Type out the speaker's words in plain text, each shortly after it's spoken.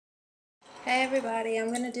Hey everybody, I'm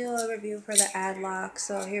going to do a review for the ad lock.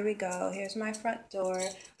 So here we go. Here's my front door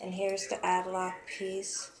and here's the ad lock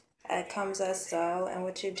piece. It comes as so, and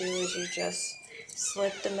what you do is you just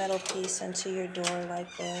slip the metal piece into your door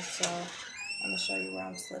like this. So I'm going to show you where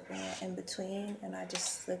I'm slipping it in between, and I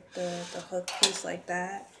just slip the hook piece like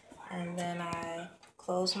that, and then I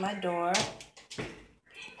close my door.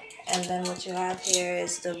 And then what you have here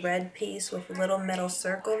is the red piece with a little metal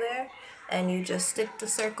circle there, and you just stick the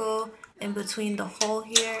circle in between the hole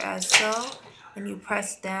here as so, and you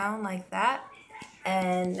press down like that,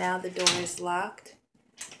 and now the door is locked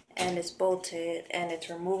and it's bolted and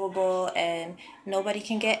it's removable, and nobody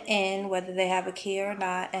can get in whether they have a key or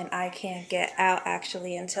not, and I can't get out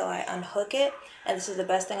actually until I unhook it. And this is the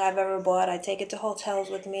best thing I've ever bought. I take it to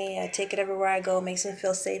hotels with me. I take it everywhere I go. It makes me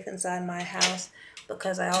feel safe inside my house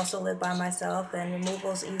because I also live by myself, and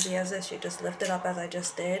removal is easy as this. You just lift it up as I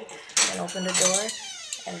just did and open the door,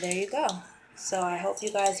 and there you go. So I hope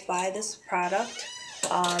you guys buy this product.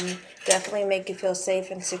 Definitely make you feel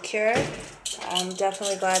safe and secure. I'm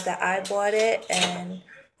definitely glad that I bought it, and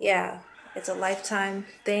yeah, it's a lifetime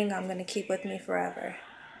thing I'm going to keep with me forever.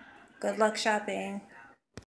 Good luck shopping.